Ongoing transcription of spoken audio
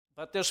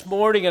But this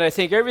morning, and I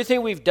think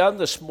everything we've done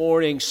this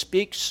morning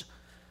speaks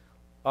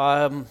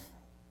to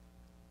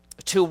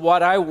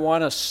what I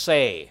want to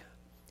say.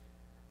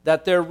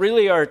 That there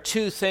really are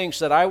two things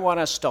that I want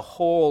us to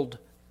hold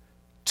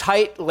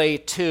tightly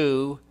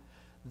to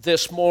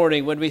this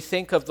morning when we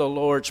think of the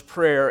Lord's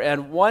Prayer.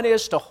 And one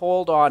is to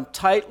hold on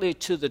tightly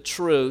to the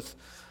truth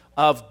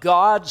of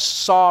God's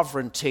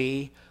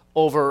sovereignty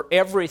over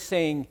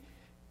everything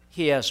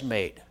He has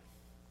made.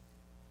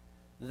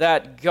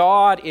 That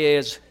God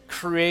is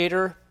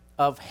creator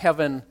of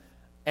heaven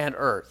and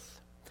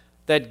earth.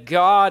 That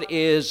God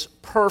is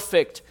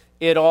perfect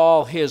in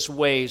all His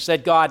ways.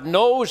 That God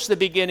knows the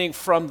beginning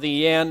from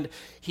the end.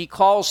 He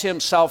calls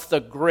Himself the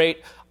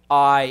great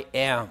I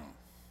am.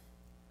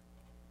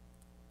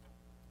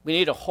 We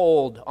need to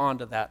hold on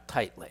to that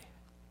tightly.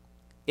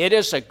 It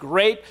is a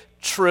great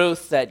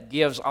truth that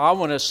gives, I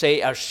want to say,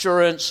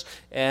 assurance,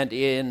 and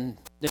in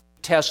the New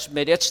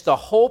Testament, it's the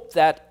hope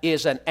that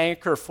is an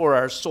anchor for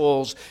our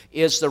souls,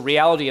 is the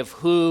reality of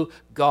who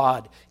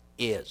God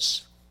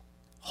is.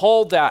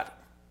 Hold that.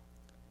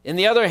 In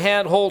the other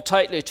hand, hold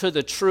tightly to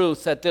the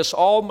truth that this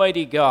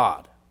Almighty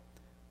God,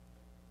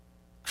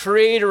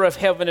 creator of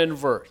heaven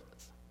and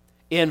earth,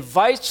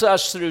 invites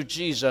us through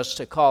Jesus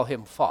to call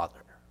Him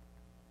Father.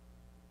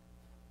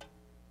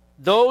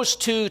 Those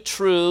two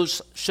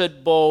truths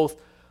should both,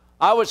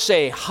 I would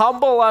say,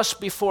 humble us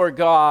before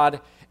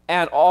God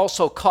and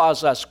also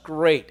cause us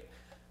great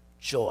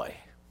joy.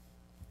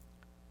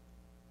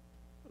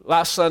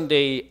 Last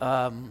Sunday,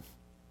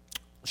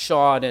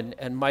 Sean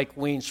and Mike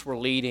Weens were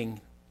leading,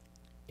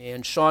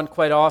 and Sean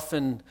quite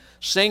often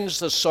sings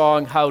the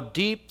song, "How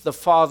deep the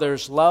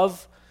Father's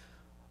love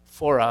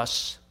for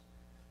us,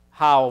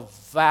 how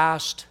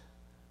vast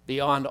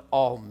beyond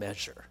all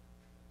measure."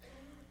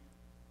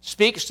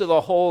 Speaks to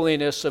the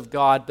holiness of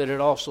God, but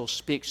it also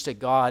speaks to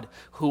God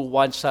who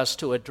wants us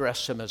to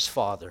address Him as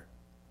Father.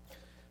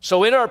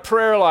 So in our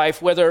prayer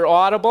life, whether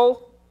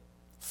audible,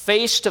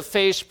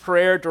 face-to-face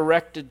prayer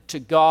directed to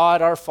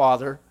God our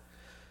Father,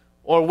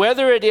 or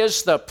whether it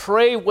is the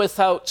pray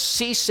without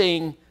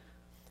ceasing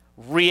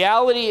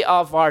reality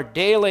of our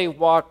daily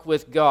walk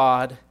with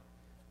God,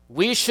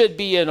 we should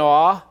be in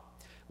awe,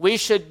 we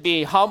should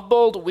be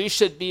humbled, we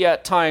should be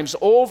at times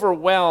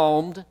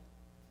overwhelmed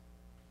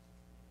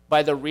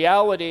by the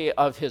reality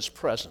of His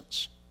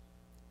presence.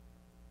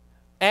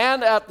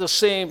 And at the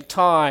same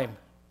time,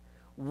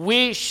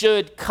 we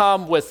should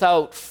come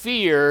without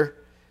fear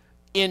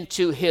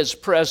into His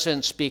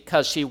presence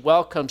because He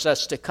welcomes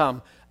us to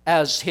come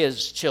as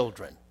His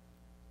children.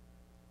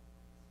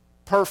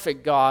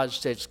 Perfect God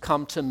says,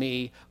 "Come to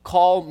me,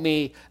 call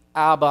me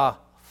Abba,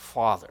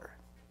 Father."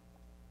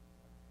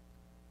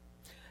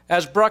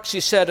 As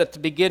Bruxy said at the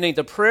beginning,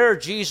 the prayer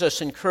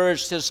Jesus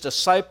encouraged His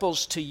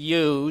disciples to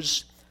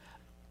use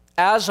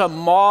as a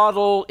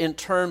model in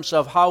terms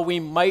of how we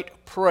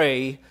might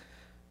pray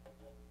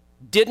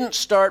didn't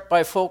start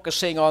by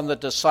focusing on the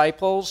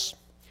disciples.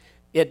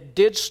 It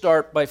did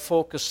start by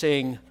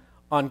focusing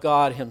on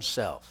God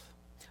Himself.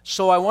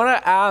 So I want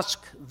to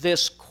ask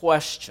this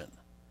question.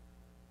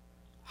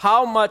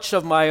 How much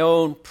of my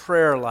own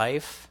prayer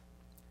life,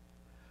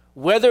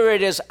 whether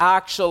it is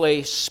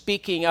actually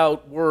speaking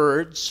out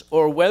words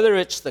or whether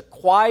it's the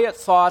quiet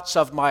thoughts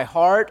of my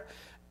heart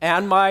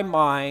and my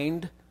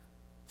mind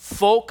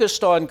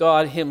focused on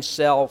God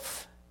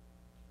Himself,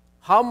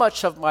 how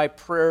much of my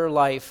prayer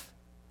life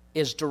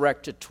is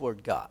directed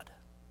toward God?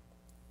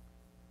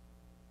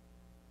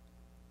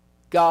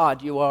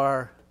 God, You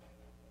are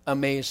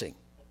amazing.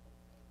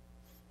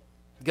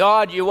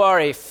 God, You are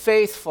a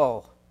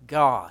faithful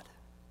God.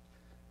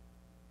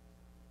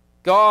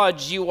 God,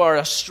 You are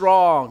a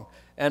strong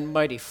and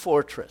mighty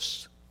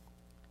fortress.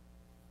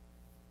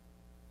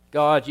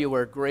 God, You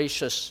are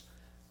gracious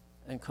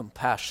and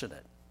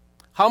compassionate.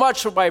 How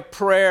much of my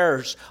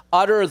prayers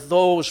utter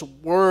those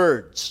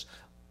words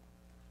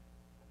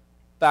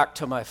back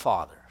to my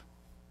Father?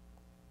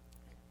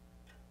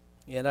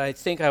 And I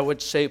think I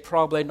would say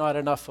probably not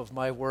enough of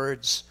my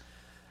words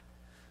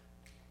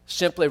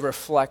simply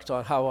reflect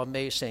on how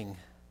amazing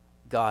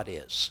God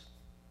is.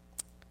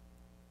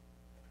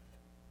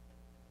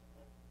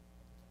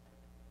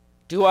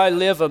 Do I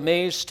live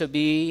amazed to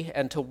be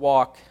and to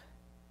walk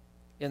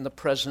in the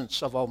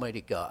presence of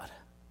Almighty God?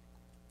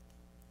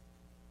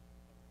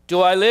 Do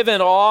I live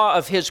in awe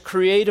of His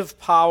creative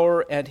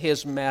power and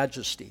His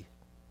majesty?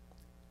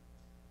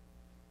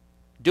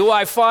 Do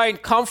I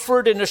find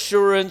comfort and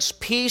assurance,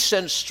 peace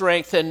and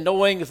strength in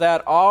knowing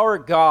that our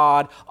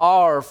God,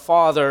 our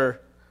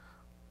Father,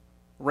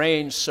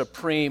 reigns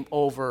supreme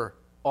over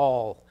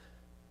all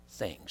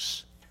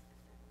things?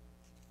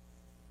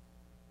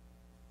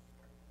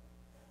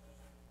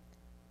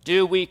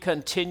 Do we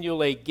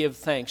continually give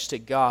thanks to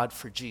God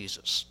for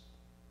Jesus?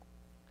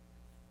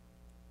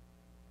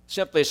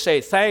 Simply say,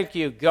 "Thank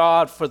You,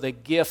 God, for the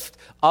gift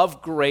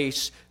of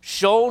grace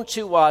shown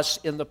to us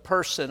in the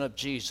person of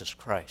Jesus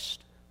Christ."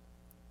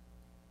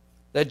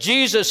 That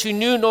Jesus, who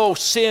knew no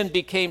sin,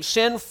 became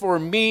sin for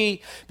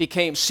me,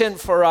 became sin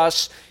for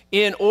us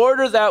in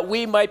order that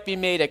we might be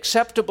made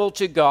acceptable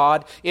to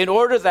God, in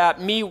order that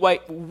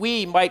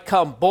we might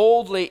come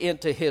boldly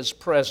into his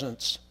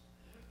presence,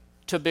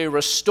 to be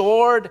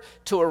restored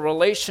to a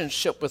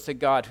relationship with the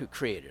God who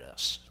created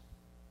us.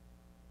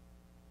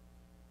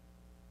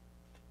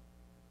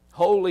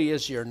 Holy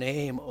is your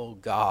name, O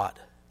God.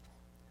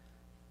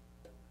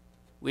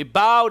 We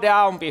bow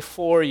down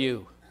before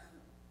you.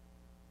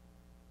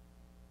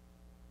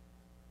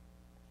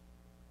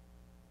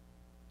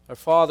 Our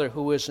Father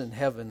who is in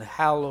heaven,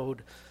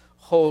 hallowed,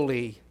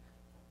 holy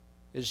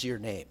is your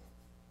name.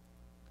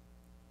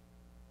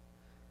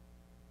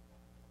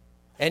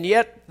 And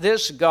yet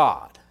this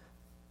God,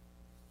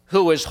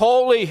 who is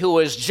holy, who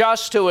is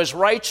just, who is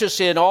righteous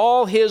in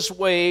all his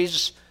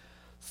ways,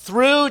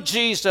 through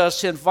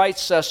Jesus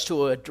invites us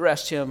to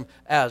address him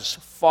as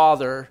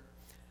Father,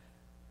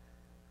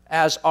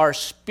 as our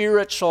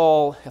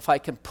spiritual, if I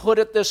can put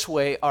it this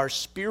way, our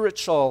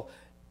spiritual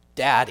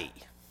daddy.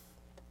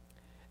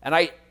 And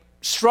I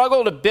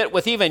struggled a bit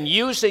with even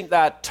using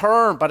that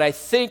term, but I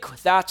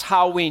think that's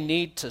how we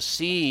need to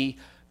see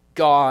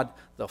God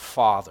the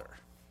Father.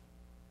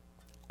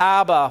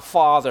 Abba,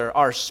 Father,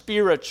 our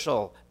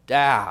spiritual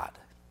dad.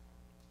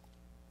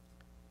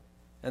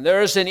 And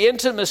there is an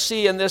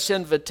intimacy in this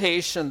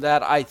invitation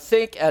that I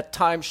think at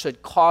times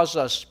should cause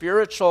us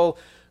spiritual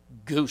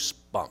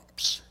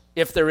goosebumps,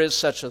 if there is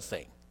such a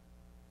thing.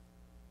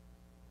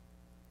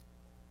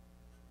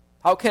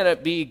 How can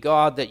it be,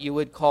 God, that you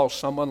would call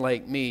someone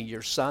like me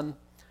your son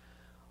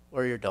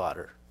or your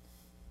daughter?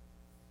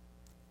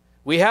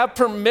 We have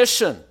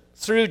permission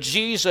through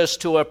Jesus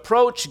to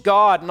approach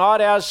God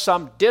not as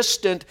some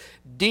distant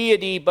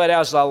deity, but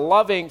as a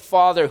loving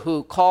Father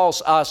who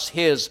calls us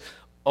his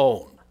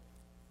own.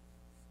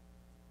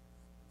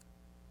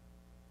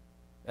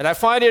 And I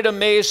find it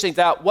amazing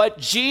that what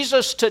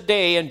Jesus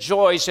today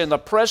enjoys in the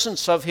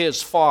presence of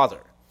his Father,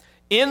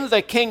 in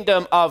the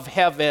kingdom of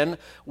heaven,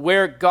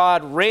 where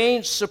God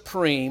reigns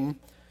supreme,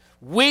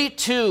 we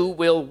too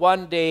will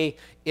one day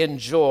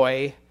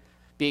enjoy,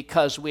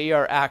 because we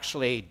are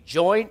actually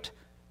joint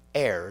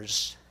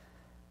heirs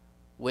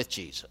with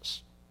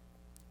Jesus.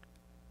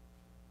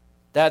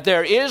 That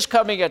there is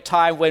coming a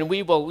time when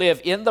we will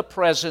live in the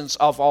presence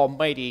of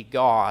Almighty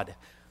God,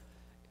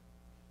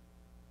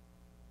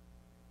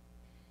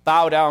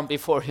 bow down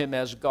before him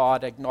as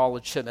God,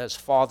 acknowledge him as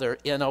Father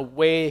in a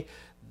way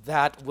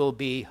that will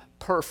be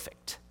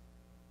perfect.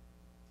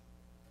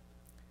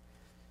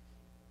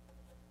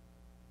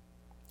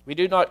 We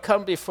do not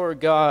come before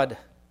God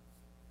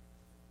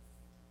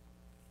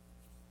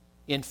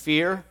in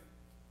fear.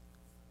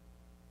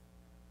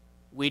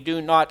 We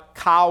do not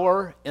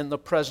cower in the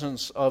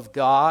presence of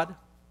God.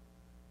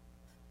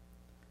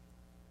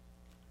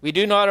 We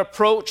do not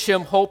approach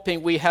him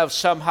hoping we have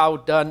somehow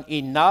done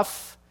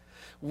enough.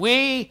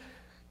 We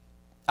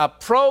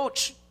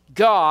approach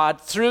God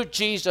through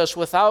Jesus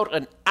without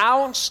an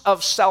ounce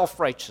of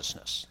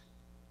self-righteousness.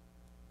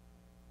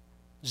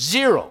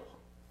 Zero.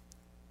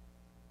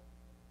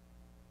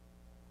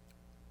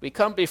 We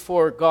come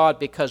before God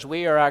because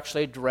we are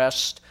actually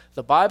dressed,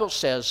 the Bible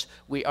says,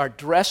 we are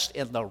dressed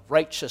in the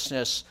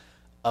righteousness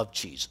of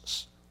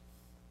Jesus.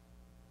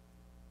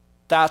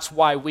 That's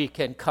why we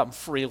can come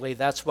freely.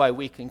 That's why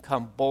we can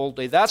come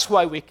boldly. That's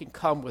why we can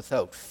come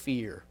without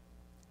fear.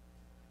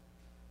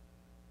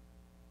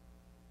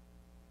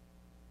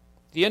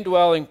 The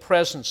indwelling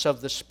presence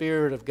of the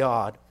Spirit of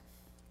God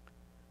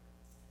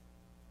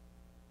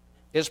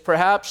is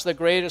perhaps the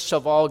greatest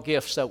of all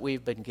gifts that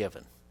we've been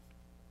given.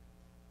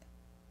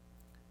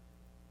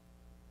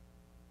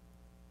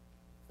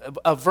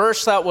 A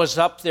verse that was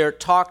up there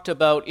talked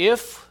about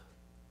if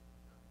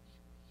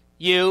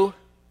you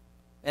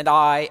and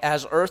I,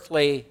 as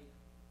earthly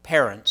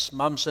parents,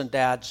 mums and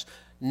dads,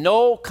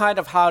 know kind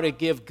of how to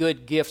give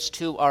good gifts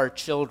to our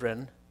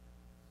children,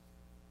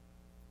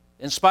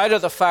 in spite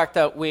of the fact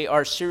that we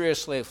are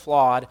seriously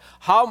flawed,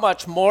 how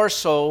much more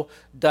so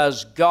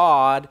does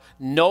God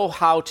know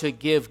how to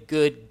give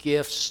good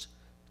gifts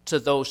to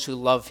those who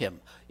love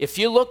him? If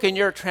you look in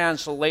your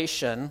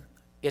translation,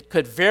 it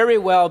could very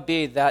well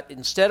be that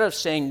instead of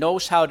saying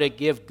knows how to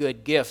give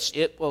good gifts,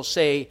 it will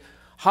say,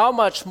 how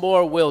much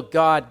more will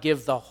God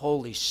give the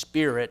Holy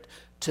Spirit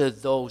to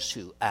those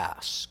who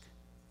ask?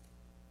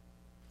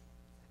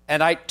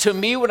 And to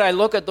me, when I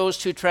look at those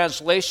two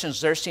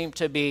translations, there seem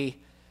to be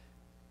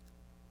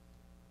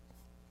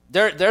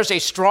There's a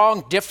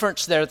strong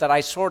difference there that I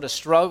sort of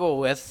struggle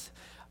with.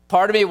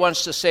 Part of me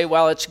wants to say,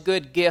 well, it's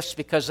good gifts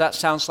because that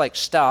sounds like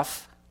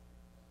stuff.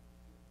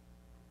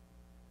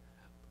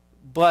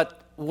 But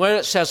when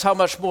it says, how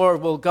much more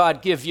will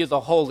God give you the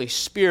Holy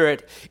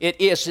Spirit,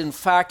 it is, in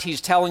fact, he's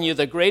telling you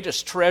the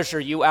greatest treasure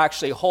you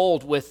actually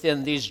hold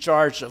within these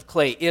jars of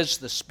clay is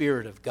the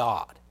Spirit of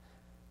God.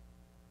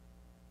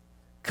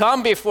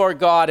 Come before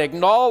God,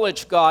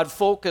 acknowledge God,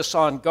 focus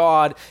on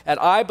God, and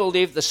I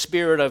believe the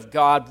Spirit of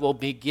God will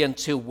begin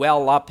to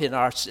well up in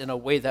us in a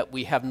way that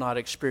we have not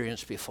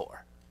experienced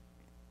before.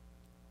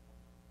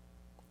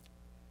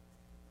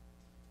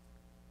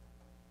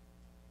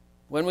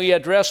 When we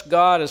address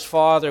God as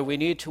Father, we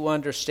need to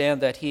understand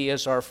that He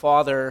is our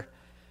Father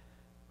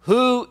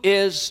who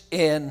is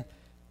in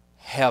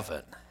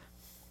heaven.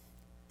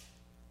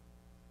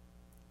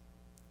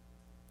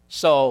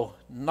 So,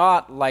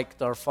 not like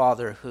our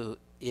Father who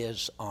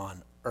is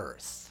on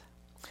earth.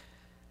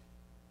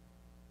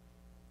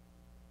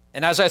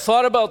 And as I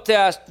thought about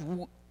that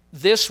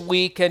this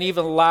week and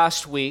even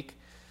last week,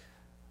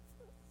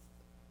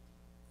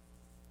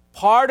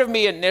 part of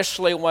me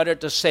initially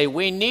wanted to say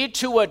we need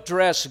to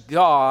address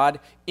God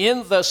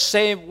in the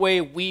same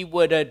way we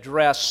would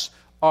address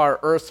our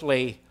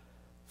earthly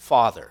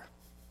father.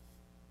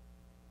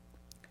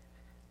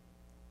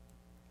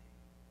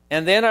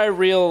 And then I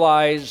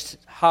realized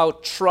how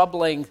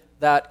troubling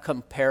that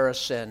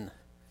comparison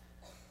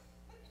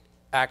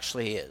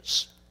actually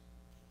is.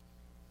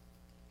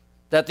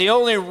 That the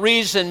only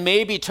reason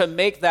maybe to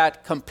make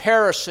that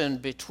comparison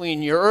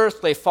between your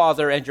earthly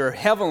father and your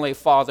heavenly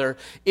father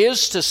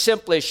is to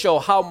simply show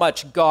how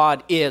much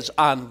God is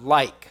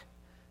unlike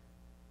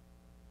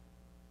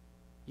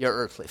your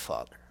earthly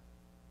father.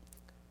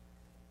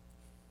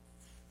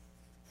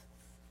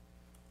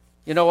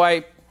 You know,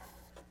 I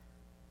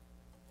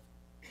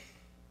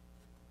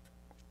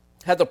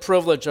had the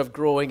privilege of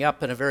growing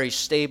up in a very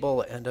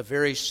stable and a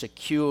very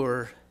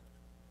secure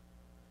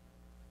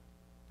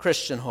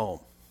Christian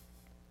home.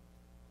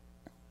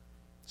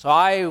 So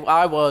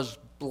I was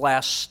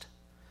blessed.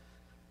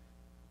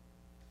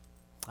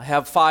 I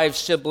have 5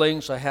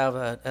 siblings. I have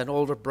an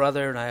older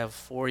brother, and I have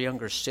 4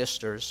 younger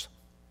sisters.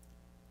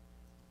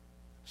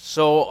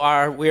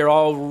 So we're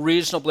all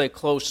reasonably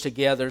close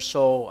together.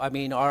 So, I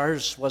mean,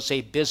 ours was a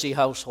busy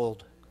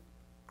household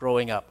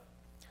growing up.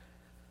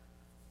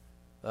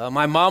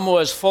 My mom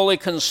was fully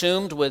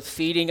consumed with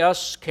feeding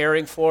us,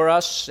 caring for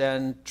us,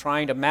 and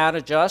trying to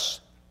manage us.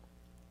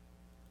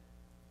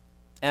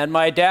 And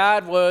my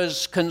dad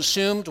was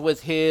consumed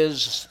with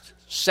his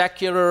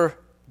secular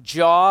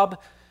job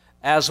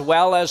as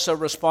well as the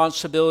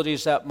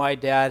responsibilities that my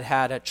dad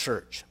had at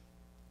church.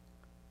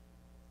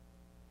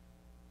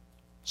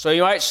 So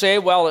you might say,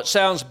 well, it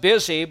sounds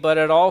busy, but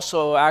it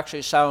also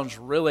actually sounds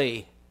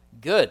really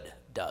good,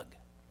 Doug.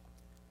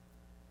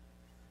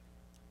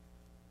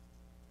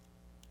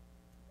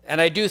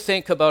 And I do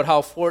think about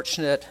how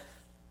fortunate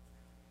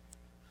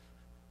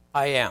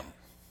I am.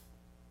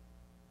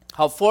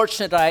 How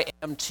fortunate I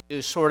am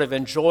to sort of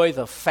enjoy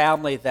the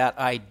family that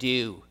I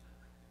do.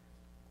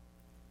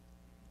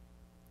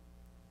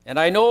 And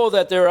I know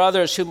that there are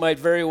others who might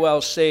very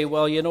well say,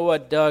 well, you know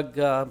what, Doug,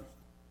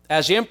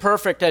 as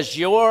imperfect as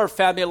your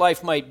family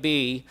life might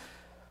be,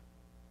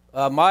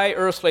 my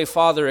earthly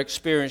father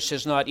experience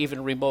is not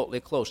even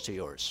remotely close to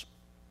yours.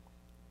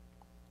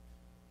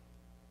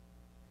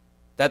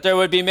 That there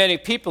would be many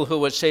people who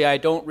would say, I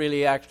don't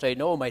really actually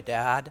know my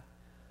dad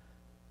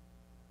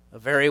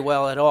very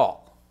well at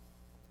all.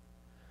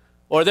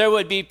 Or there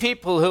would be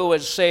people who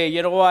would say,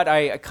 you know what,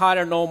 I kind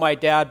of know my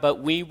dad,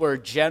 but we were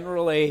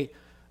generally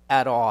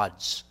at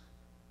odds.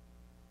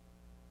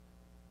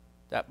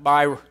 That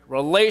my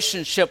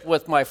relationship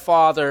with my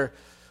father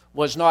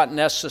was not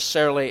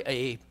necessarily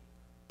a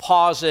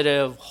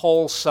positive,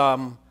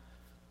 wholesome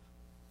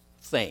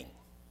thing.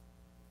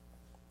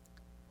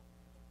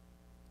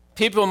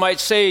 People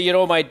might say, you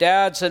know, my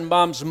dad's and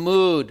mom's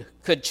mood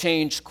could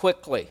change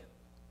quickly.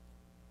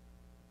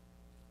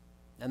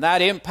 And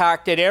that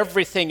impacted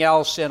everything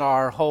else in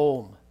our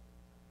home.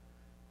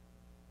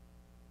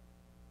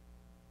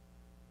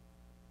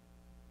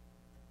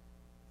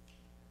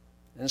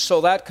 And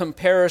so that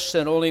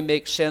comparison only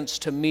makes sense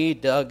to me,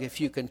 Doug,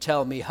 if you can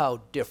tell me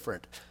how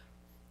different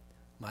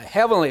my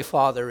heavenly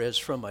father is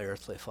from my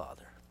earthly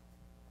father.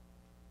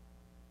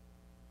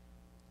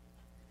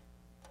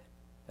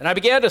 And I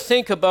began to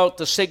think about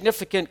the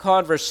significant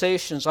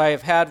conversations I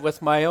have had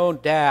with my own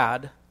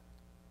dad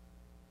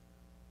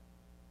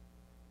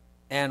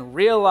and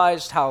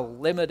realized how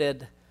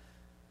limited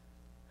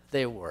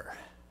they were.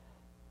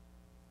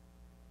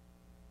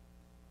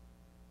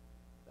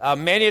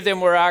 Many of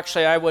them were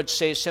actually, I would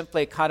say,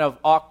 simply kind of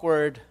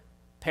awkward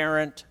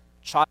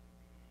parent-child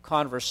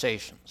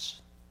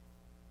conversations.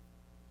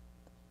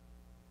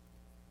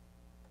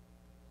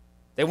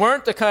 They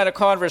weren't the kind of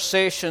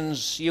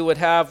conversations you would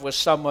have with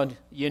someone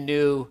you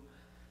knew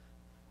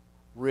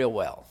real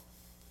well.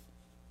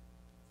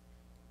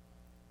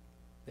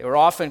 They were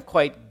often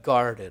quite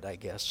guarded, I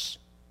guess.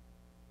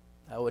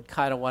 I would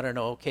kind of want to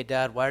know, okay,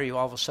 Dad, why are you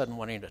all of a sudden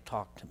wanting to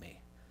talk to me?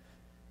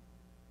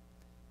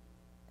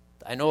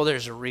 I know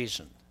there's a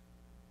reason.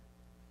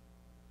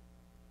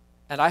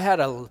 And I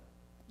had a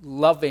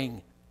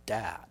loving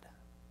dad.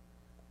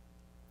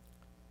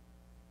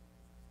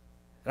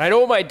 And I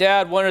know my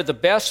dad wanted the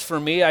best for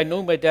me. I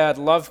know my dad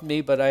loved me,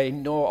 but I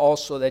know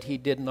also that he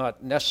did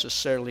not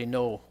necessarily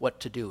know what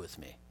to do with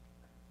me.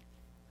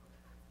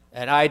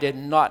 And I did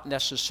not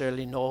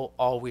necessarily know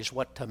always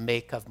what to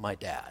make of my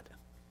dad,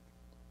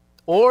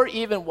 or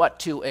even what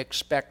to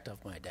expect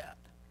of my dad.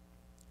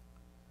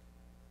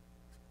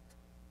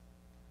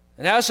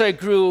 And as I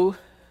grew,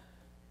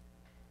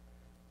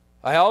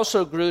 I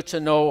also grew to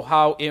know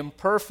how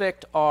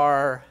imperfect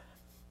our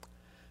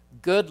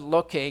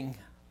good-looking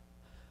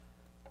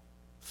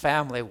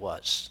family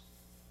was.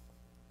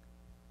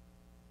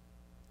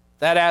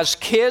 That as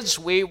kids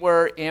we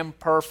were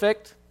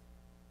imperfect.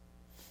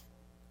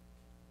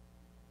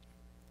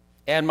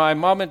 And my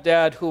mom and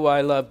dad, who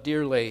I love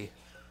dearly,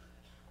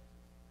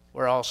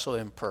 were also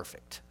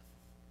imperfect.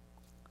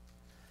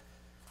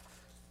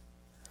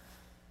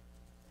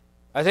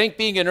 I think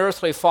being an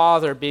earthly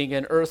father, being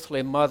an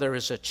earthly mother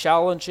is a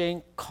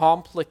challenging,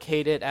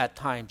 complicated, at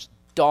times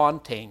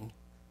daunting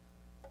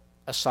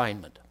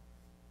assignment.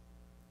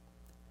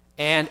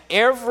 And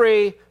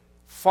every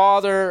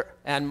father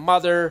and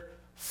mother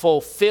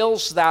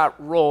fulfills that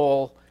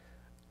role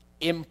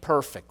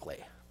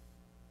imperfectly.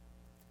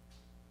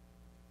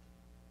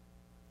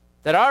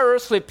 That our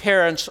earthly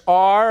parents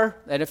are,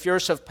 and if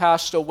yours have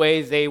passed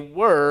away, they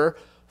were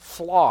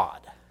flawed.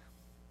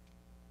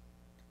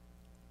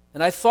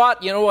 And I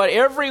thought, you know what,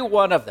 every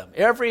one of them,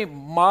 every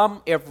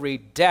mom, every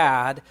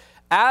dad,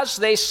 as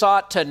they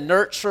sought to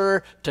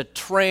nurture, to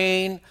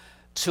train,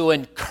 to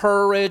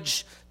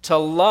encourage, to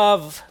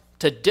love,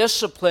 to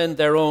discipline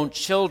their own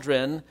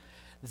children,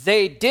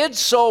 they did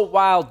so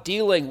while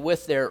dealing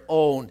with their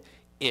own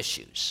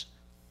issues.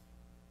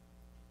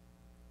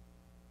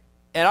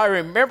 And I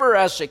remember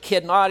as a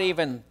kid not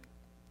even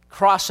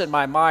crossing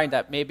my mind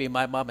that maybe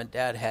my mom and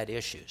dad had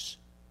issues.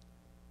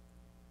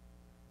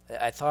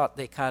 I thought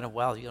they kind of,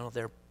 well, you know,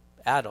 they're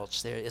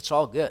adults. It's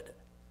all good.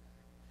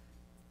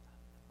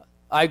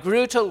 I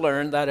grew to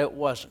learn that it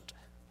wasn't.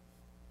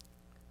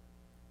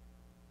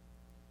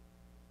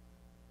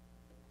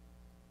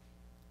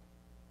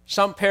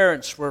 Some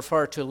parents were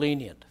far too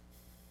lenient.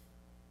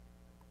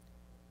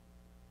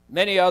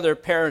 Many other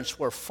parents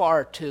were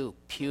far too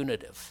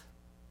punitive.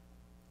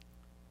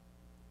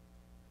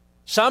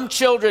 Some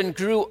children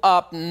grew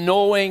up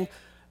knowing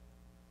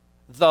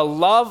the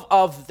love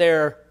of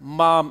their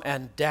mom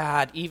and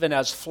dad, even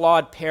as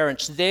flawed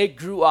parents. They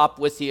grew up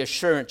with the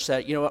assurance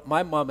that, you know what,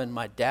 my mom and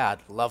my dad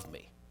love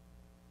me.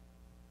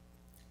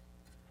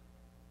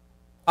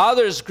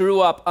 Others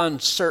grew up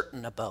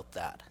uncertain about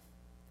that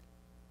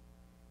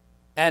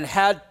and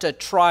had to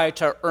try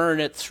to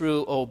earn it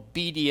through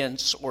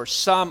obedience or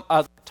some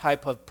other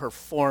type of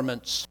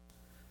performance.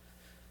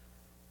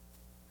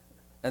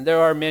 And there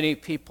are many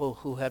people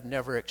who have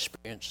never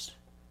experienced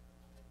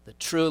the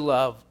true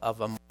love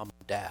of a mom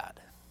and dad.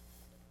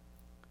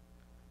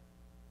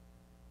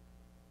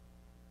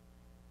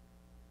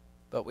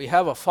 But we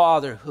have a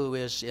Father who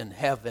is in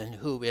heaven,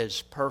 who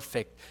is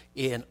perfect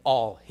in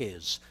all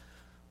his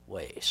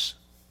ways.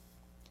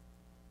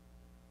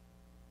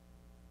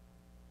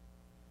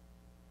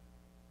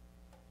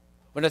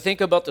 When I think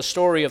about the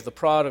story of the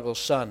prodigal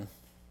son,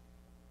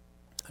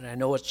 and I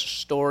know it's a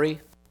story,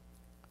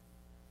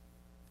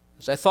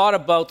 as I thought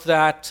about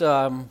that,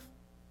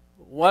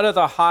 one of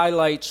the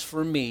highlights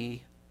for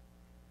me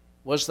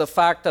was the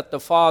fact that the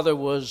father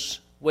was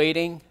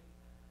waiting,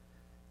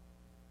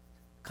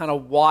 kind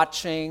of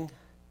watching,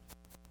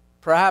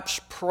 perhaps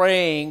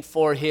praying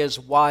for his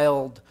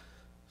wild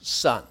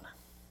son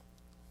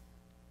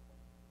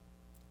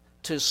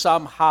to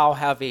somehow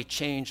have a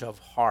change of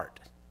heart.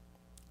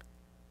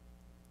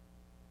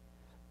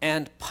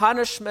 And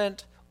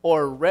punishment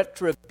or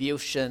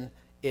retribution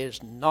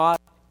is not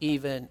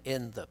even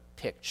in the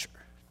picture.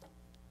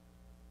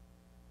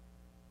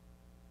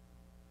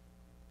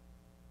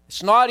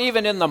 It's not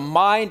even in the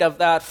mind of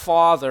that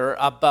father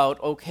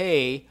about,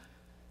 okay,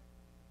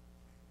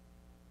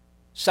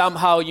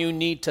 somehow you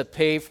need to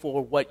pay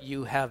for what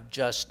you have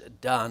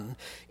just done.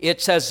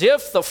 It's as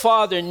if the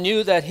father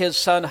knew that his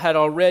son had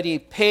already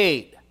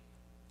paid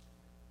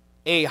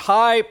a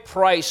high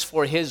price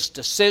for his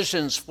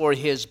decisions, for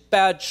his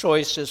bad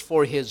choices,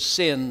 for his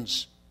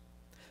sins.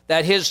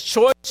 That his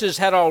choices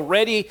had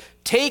already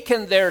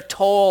taken their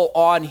toll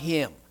on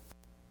him.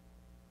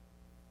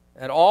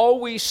 And all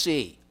we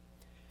see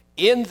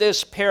in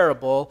this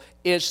parable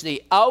is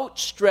the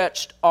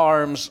outstretched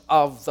arms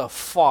of the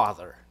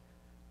Father,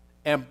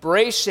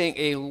 embracing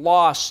a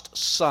lost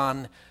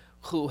son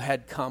who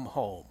had come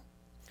home.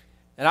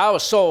 And I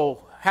was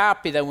so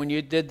happy that when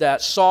you did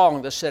that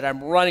song that said,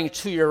 I'm running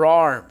to your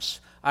arms.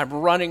 I'm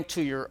running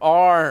to your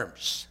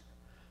arms.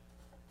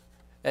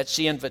 That's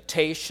the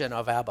invitation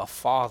of Abba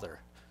Father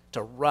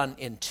to run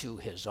into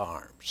his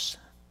arms.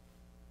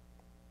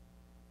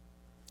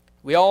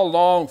 We all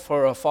long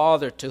for a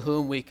father to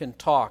whom we can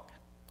talk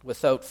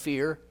without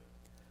fear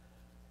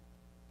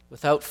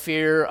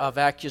of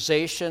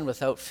accusation,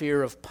 without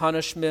fear of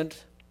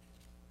punishment.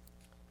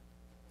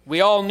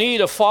 We all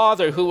need a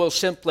father who will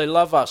simply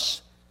love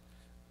us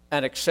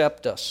and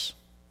accept us.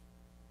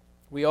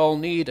 We all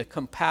need a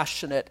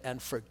compassionate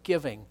and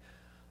forgiving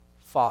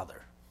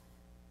father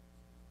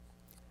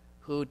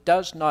who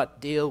does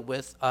not deal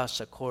with us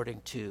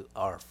according to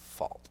our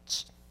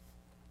faults.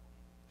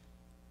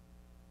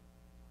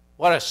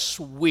 What a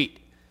sweet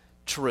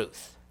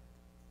truth.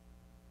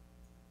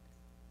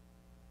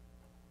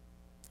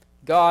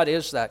 God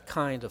is that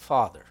kind of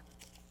father.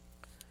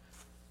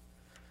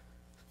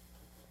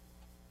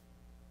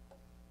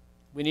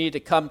 We need to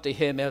come to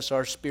him as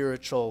our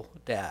spiritual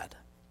dad.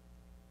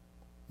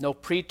 No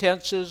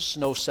pretenses,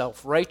 no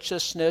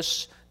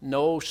self-righteousness,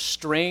 no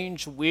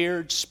strange,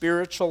 weird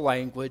spiritual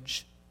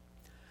language.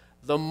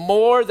 The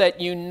more that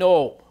you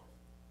know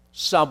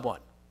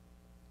someone,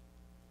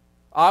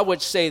 I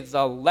would say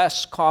the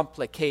less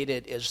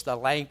complicated is the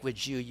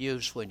language you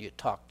use when you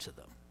talk to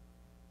them.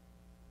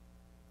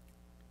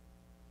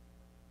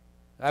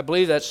 I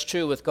believe that's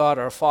true with God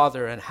our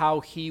Father and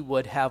how He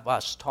would have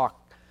us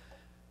talk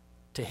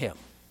to Him.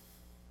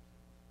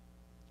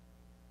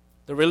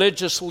 The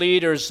religious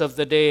leaders of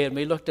the day, and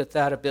we looked at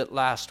that a bit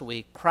last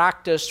week,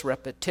 practiced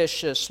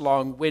repetitious,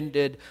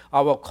 long-winded,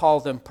 I will call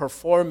them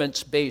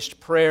performance-based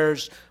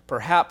prayers,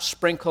 perhaps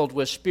sprinkled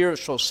with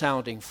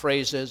spiritual-sounding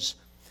phrases,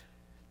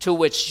 to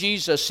which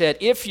Jesus said,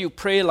 if you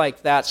pray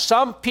like that,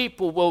 some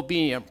people will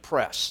be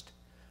impressed.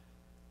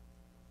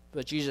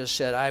 But Jesus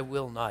said, I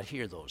will not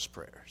hear those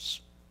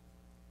prayers.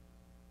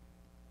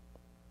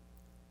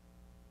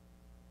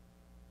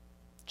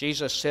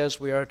 Jesus says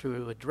we are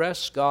to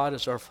address God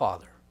as our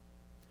Father.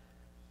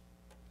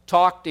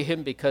 Talk to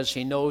Him because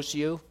He knows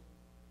you.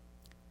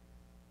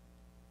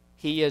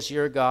 He is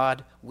your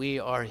God. We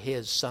are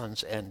His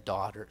sons and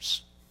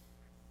daughters.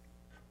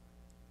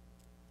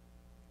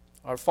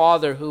 Our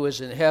Father who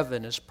is in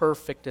heaven is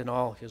perfect in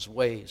all His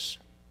ways.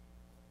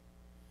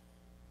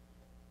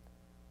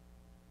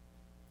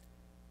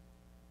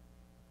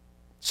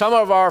 Some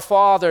of our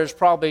fathers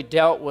probably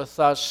dealt with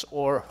us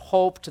or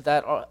hoped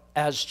that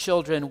as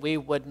children we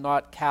would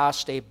not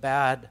cast a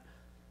bad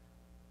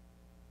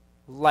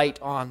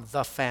light on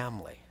the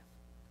family.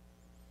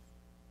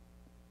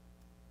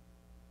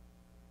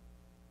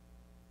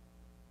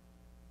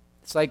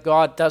 It's like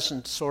God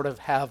doesn't sort of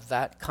have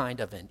that kind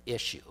of an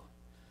issue.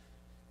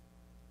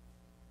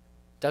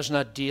 Does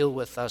not deal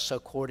with us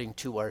according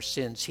to our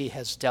sins. He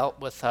has dealt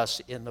with us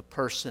in the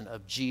person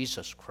of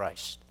Jesus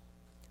Christ.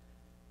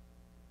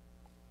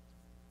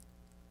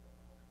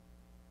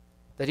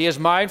 That He is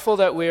mindful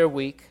that we are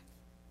weak,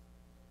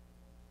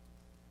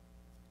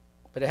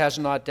 but He has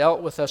not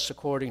dealt with us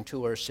according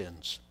to our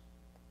sins.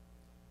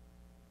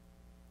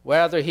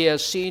 Rather, He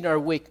has seen our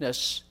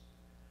weakness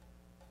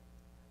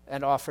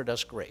and offered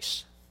us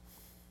grace.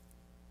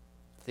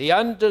 The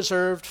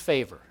undeserved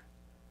favor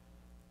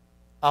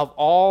of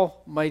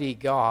Almighty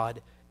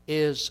God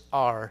is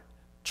our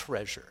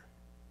treasure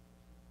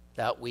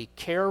that we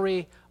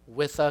carry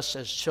with us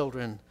as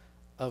children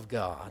of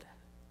God.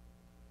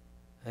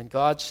 And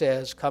God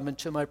says, come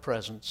into my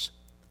presence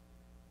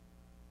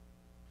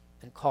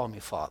and call me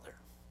Father.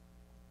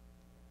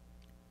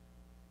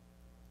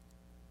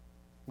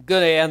 I'm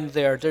going to end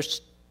there.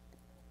 There's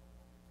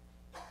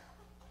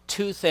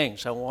two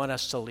things I want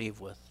us to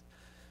leave with.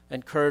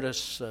 And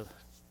Curtis,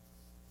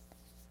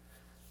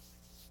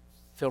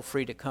 feel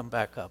free to come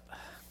back up.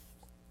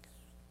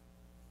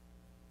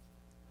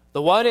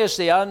 The one is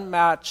the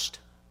unmatched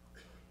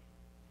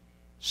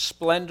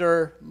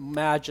splendor,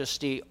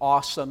 majesty,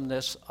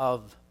 awesomeness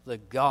of the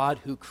God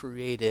who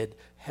created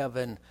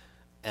heaven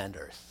and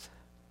earth.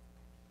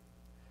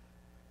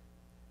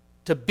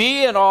 To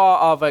be in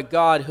awe of a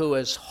God who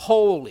is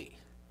holy,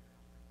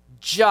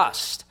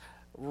 just,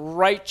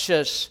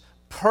 righteous,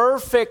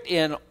 perfect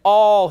in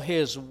all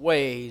His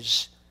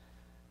ways,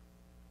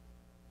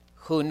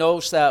 who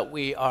knows that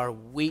we are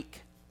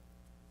weak,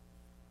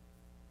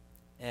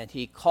 and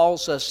He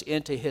calls us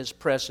into His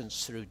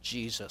presence through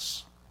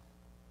Jesus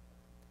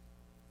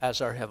as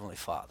our Heavenly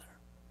Father.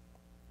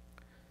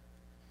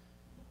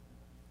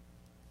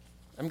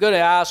 I'm going to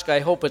ask, I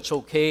hope it's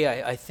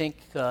okay, I think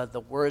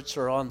the words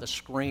are on the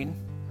screen.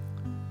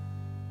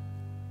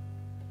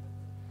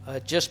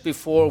 Just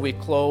before we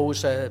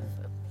close, I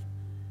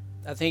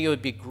think it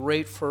would be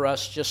great for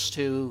us just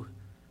to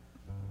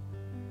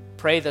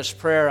pray this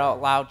prayer out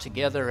loud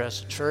together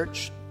as a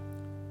church.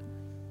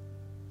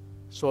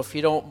 So if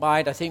you don't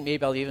mind, I think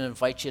maybe I'll even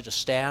invite you to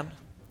stand.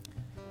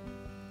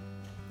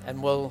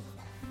 And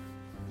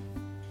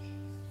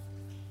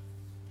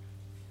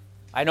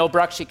I know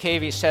Bruxy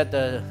Cavey said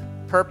the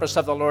purpose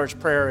of the Lord's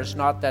Prayer is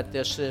not that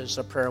this is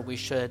a prayer we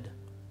should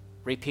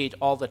repeat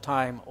all the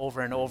time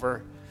over and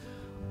over,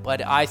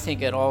 but I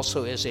think it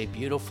also is a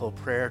beautiful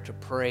prayer to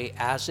pray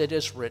as it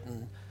is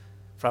written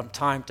from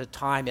time to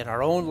time in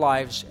our own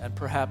lives and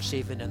perhaps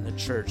even in the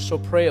church. So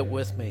pray it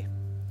with me.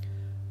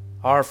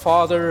 Our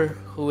Father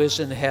who is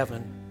in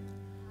heaven,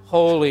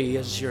 holy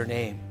is your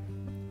name.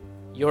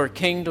 Your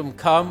kingdom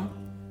come,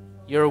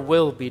 your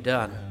will be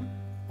done,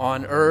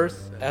 on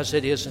earth as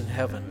it is in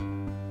heaven.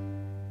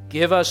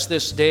 Give us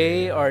this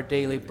day our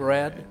daily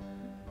bread,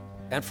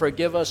 and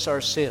forgive us our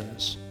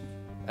sins,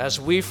 as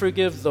we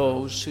forgive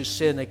those who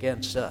sin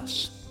against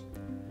us.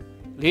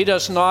 Lead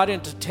us not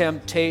into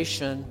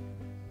temptation,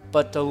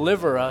 but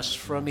deliver us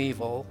from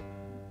evil.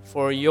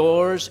 For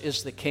yours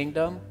is the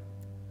kingdom,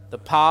 the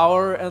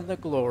power, and the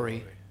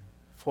glory,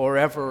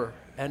 forever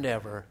and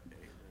ever.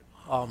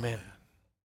 Amen.